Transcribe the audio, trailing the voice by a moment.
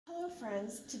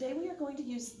friends, today we are going to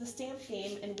use the stamp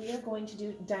game and we are going to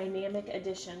do dynamic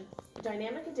addition.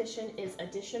 Dynamic addition is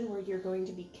addition where you're going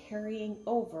to be carrying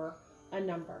over a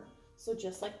number. So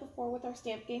just like before with our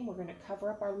stamp game, we're going to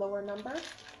cover up our lower number,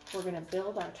 we're going to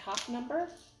build our top number,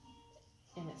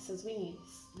 and it says we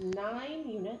need 9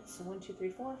 units, so 1, 2, 3,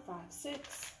 4, 5,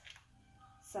 6,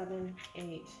 7,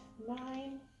 8,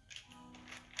 9.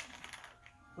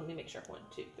 Let me make sure, 1,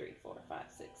 2, 3, 4, 5,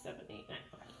 6, 7, 8, 9,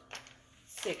 okay.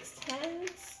 6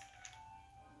 tens,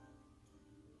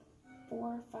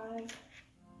 4, 5, and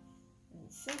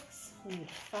 6. We need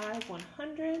 5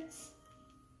 100s,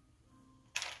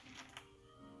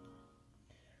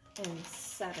 and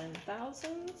 7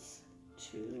 thousands.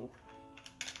 2,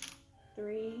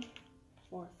 3,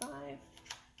 4, 5,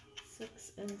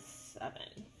 6, and 7.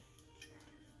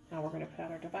 Now we're going to put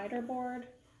out our divider board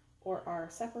or our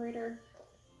separator,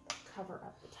 cover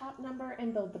up the top number,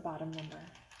 and build the bottom number.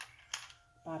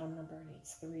 Bottom number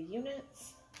needs 3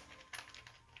 units,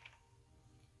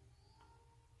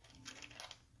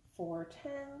 4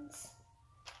 tens,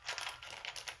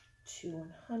 2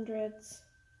 100s,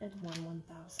 and 1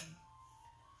 1000.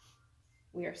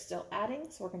 We are still adding,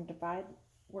 so we're going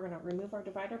to remove our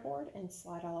divider board and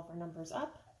slide all of our numbers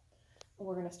up. And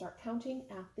we're going to start counting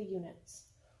at the units.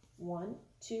 1,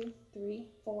 2, 3,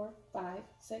 4, 5,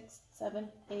 6, 7,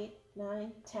 8,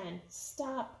 9, 10.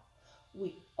 Stop.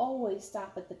 We always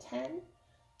stop at the 10,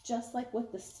 just like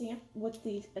with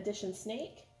the addition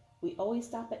snake. We always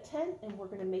stop at 10, and we're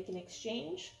going to make an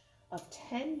exchange of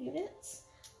 10 units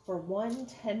for 1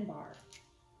 10 bar.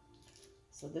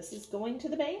 So this is going to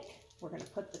the bank. We're going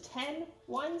to put the 10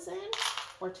 ones in.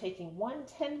 We're taking 1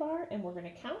 10 bar, and we're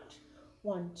going to count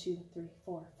 1, 2, 3,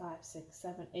 4, 5, 6,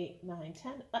 7, 8, 9,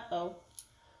 10. Uh-oh,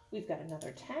 we've got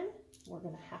another 10. We're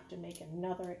going to have to make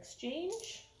another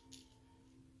exchange.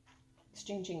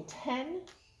 Exchanging 10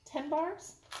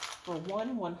 bars for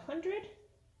 1 100.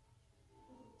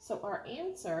 So our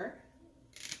answer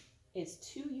is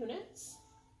 2 units,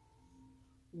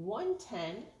 1 10,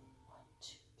 1,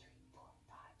 2, 3, 4,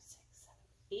 5, 6, 7,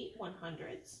 8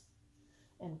 100s,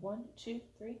 and 1, 2,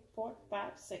 3, 4,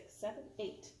 5, 6, 7,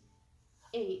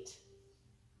 8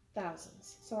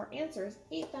 thousands. So our answer is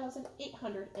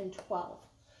 8,812.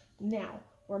 Now,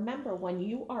 remember, when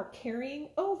you are carrying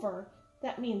over,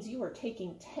 that means you are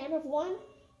taking 10 of one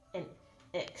and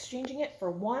exchanging it for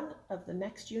 1 of the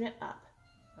next unit up.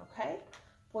 Okay?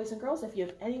 Boys and girls, if you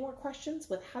have any more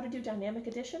questions with how to do dynamic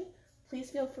addition,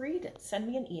 please feel free to send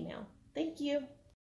me an email. Thank you.